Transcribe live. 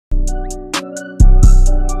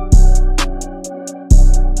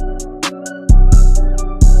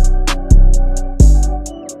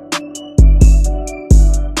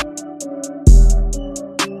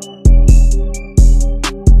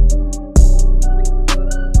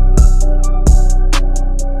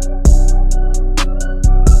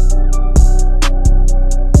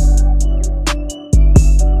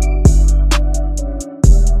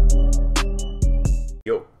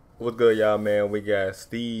good, y'all, man? We got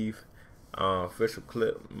Steve, official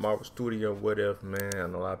clip, Marvel Studio, what if, man. I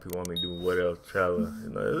know a lot of people want me to do what if trailer. You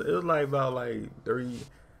know, it was like about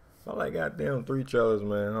goddamn 3 trailers,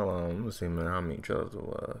 man. Hold on, let me see, man, how many trailers it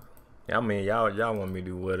was. Yeah, I mean, y'all want me to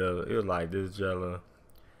do what if. It was like this trailer,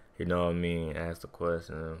 you know what I mean? Ask the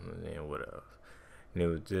question, and then what else? And it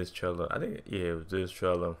was this trailer. I think, yeah, it was this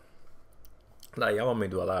trailer. Like, y'all want me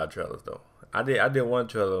to do a lot of trailers, though. I did one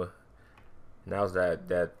trailer. And that was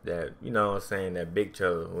that you know what I'm saying, that big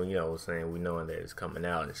trailer when, you know what I'm saying, we knowing that it's coming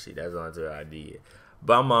out and shit. That's the only trailer I did.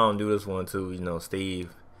 But I'm gonna do this one too, you know,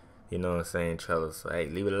 Steve, you know what I'm saying, trailers. So hey,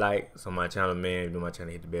 leave it a like. It's on my channel, man. If you do my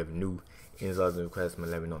channel, hit the bell for new. Any other requests,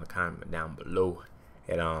 man, let me know in the comment down below.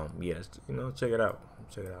 And yeah, you know, check it out.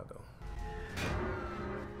 Check it out though.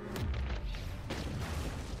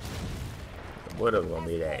 What up gonna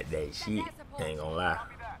be that shit? Ain't gonna lie.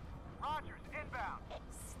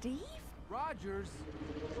 Steve? Rogers.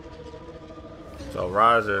 So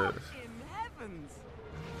Rogers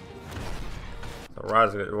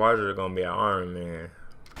is gonna be an Iron Man.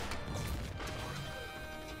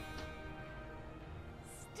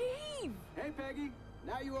 Steve! Hey, Peggy.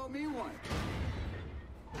 Now you owe me one.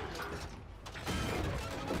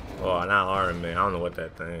 Oh, not Iron Man. I don't know what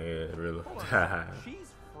that thing is, really.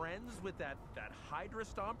 She's friends with that Hydra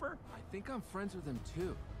Stomper? I think I'm friends with him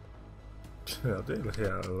too. Yeah, they were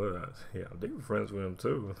friends with him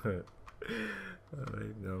too. They were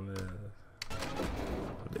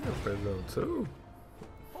friends with him too.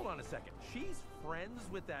 Hold on a second. She's friends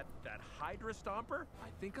with that Hydra Stomper? I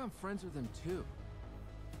think I'm friends with him too.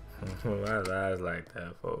 My eyes like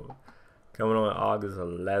that, folks. Coming on August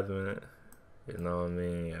 11th. You know what I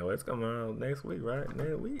mean? Oh, it's coming out next week, right?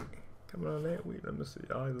 Next week. Coming on next week. Let me see.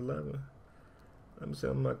 August 11th. Let me see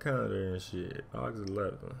on my calendar and shit. August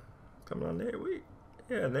 11th. Coming on next week.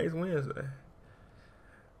 Yeah, next Wednesday.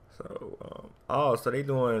 So, so they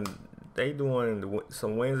doing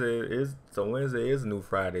some Wednesday is new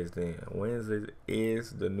Fridays then. Wednesday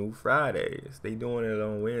is the new Fridays. They doing it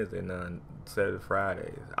on Wednesday now instead of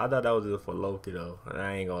Fridays. I thought that was just for Loki though, and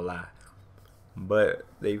I ain't gonna lie. But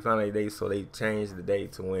they finally they changed the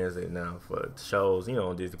date to Wednesday now for shows, you know,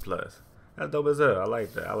 on Disney Plus. That's dope as hell. I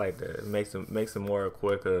like that. I like that. It makes it more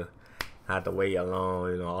quicker. I have to wait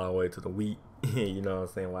along, you know, all the way to the week. You know what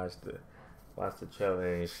I'm saying? Watch the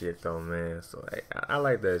trailer and shit though, man. So hey, I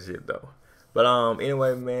like that shit though. But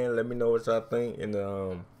anyway, man, let me know what y'all think in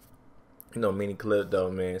the you know, mini clip though,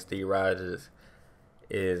 man. Steve Rogers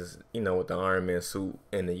is, you know, with the Iron Man suit,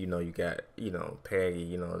 and then, you know, you got, you know, Peggy,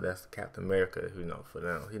 you know, that's Captain America, you know, for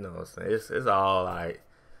them. You know what I'm saying? It's all like,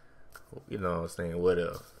 you know what I'm saying, what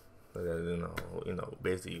else? You know,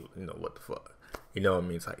 basically, you know, what the fuck. You know what I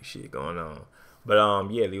mean, type shit going on. But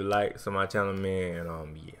yeah, leave a like to my channel, man,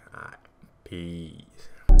 and yeah, alright, peace.